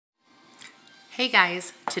Hey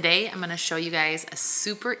guys, today I'm going to show you guys a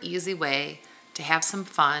super easy way to have some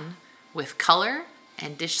fun with color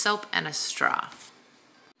and dish soap and a straw.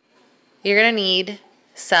 You're going to need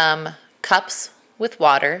some cups with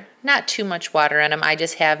water, not too much water in them. I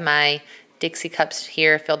just have my Dixie cups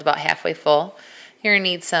here filled about halfway full. You're going to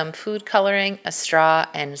need some food coloring, a straw,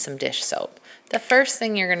 and some dish soap. The first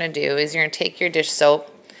thing you're going to do is you're going to take your dish soap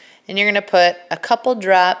and you're going to put a couple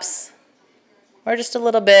drops or just a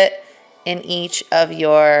little bit in each of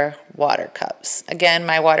your water cups. Again,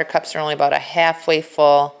 my water cups are only about a halfway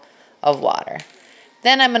full of water.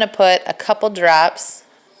 Then I'm going to put a couple drops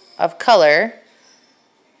of color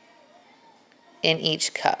in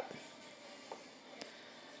each cup.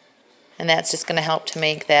 And that's just going to help to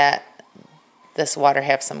make this water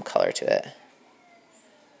have some color to it.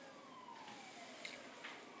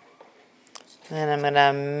 Then I'm going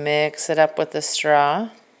to mix it up with the straw.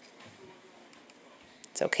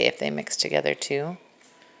 It's okay if they mix together too.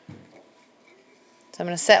 So I'm going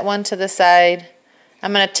to set one to the side.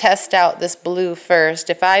 I'm going to test out this blue first.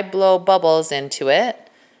 If I blow bubbles into it,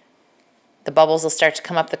 the bubbles will start to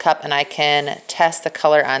come up the cup and I can test the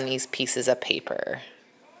color on these pieces of paper.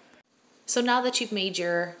 So now that you've made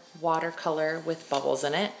your watercolor with bubbles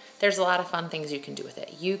in it, there's a lot of fun things you can do with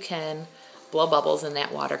it. You can blow bubbles in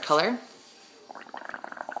that watercolor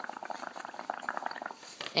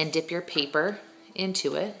and dip your paper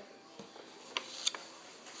into it,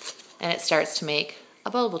 and it starts to make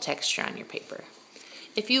a bubble texture on your paper.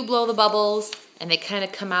 If you blow the bubbles and they kind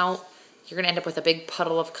of come out, you're going to end up with a big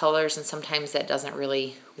puddle of colors, and sometimes that doesn't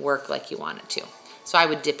really work like you want it to. So I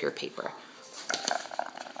would dip your paper.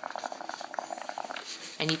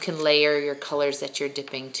 And you can layer your colors that you're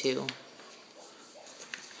dipping to.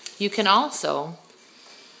 You can also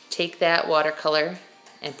take that watercolor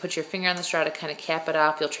and put your finger on the straw to kind of cap it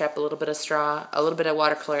off. You'll trap a little bit of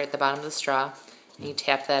watercolor at the bottom of the straw, and you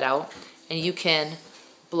tap that out, and you can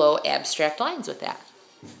blow abstract lines with that.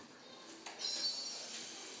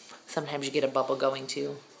 Sometimes you get a bubble going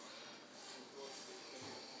too.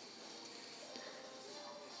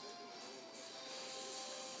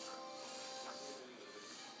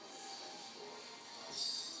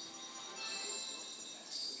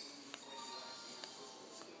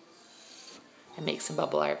 And make some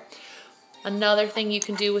bubble art. Another thing you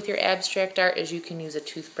can do with your abstract art is you can use a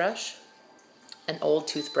toothbrush, an old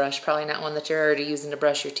toothbrush, probably not one that you're already using to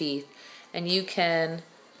brush your teeth, and you can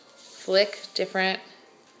flick different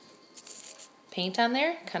paint on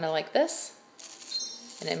there, kind of like this,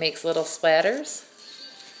 and it makes little splatters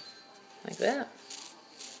like that.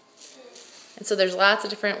 And so there's lots of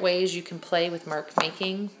different ways you can play with mark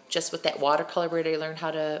making just with that watercolor where you learn how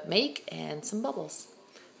to make and some bubbles.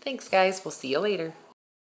 Thanks guys, we'll see you later.